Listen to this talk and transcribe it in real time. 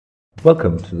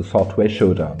Welcome to the Software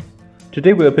Showdown.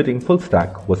 Today we are pitting full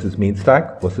stack versus main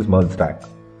stack versus MERN stack.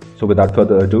 So without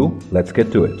further ado, let's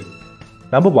get to it.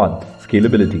 Number 1.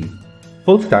 Scalability.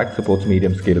 Full stack supports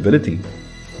medium scalability.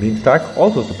 Main stack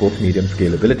also supports medium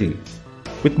scalability.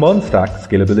 With MERN stack,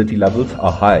 scalability levels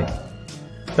are high.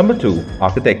 Number 2.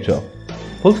 Architecture.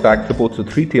 Full stack supports a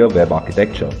 3-tier web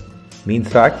architecture. Main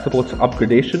stack supports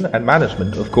upgradation and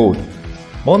management of code.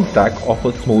 MERN stack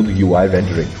offers smooth UI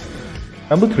rendering.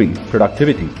 Number 3.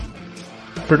 Productivity.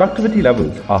 Productivity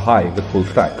levels are high with full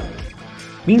stack.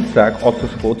 Main stack also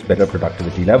supports better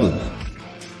productivity levels.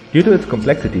 Due to its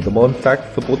complexity, the MERN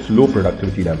stack supports low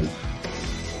productivity levels.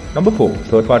 Number 4.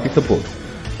 Third-party support.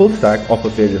 Full stack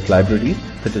offers various libraries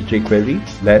such as jQuery,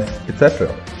 Less,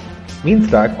 etc. Main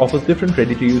stack offers different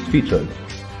ready-to-use features.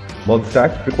 MERN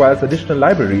stack requires additional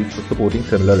libraries for supporting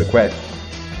similar requests.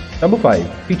 Number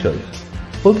 5. Features.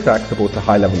 Full stack supports a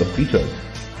high level of features.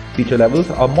 Feature levels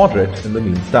are moderate in the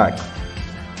main stack.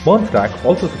 MERN stack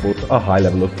also supports a high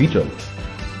level of features.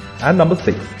 And number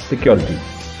 6. Security.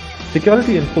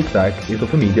 Security in full stack is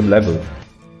of a medium level.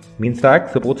 Main stack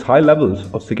supports high levels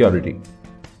of security.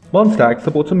 MERN stack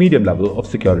supports a medium level of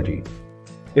security.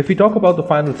 If we talk about the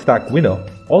final stack winner,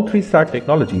 all 3 stack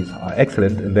technologies are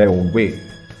excellent in their own way.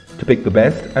 To pick the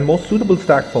best and most suitable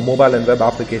stack for mobile and web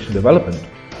application development,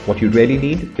 what you really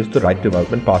need is the right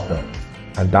development partner.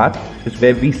 And that is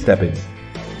where we step in.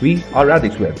 We are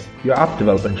Radixweb, your app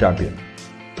development champion.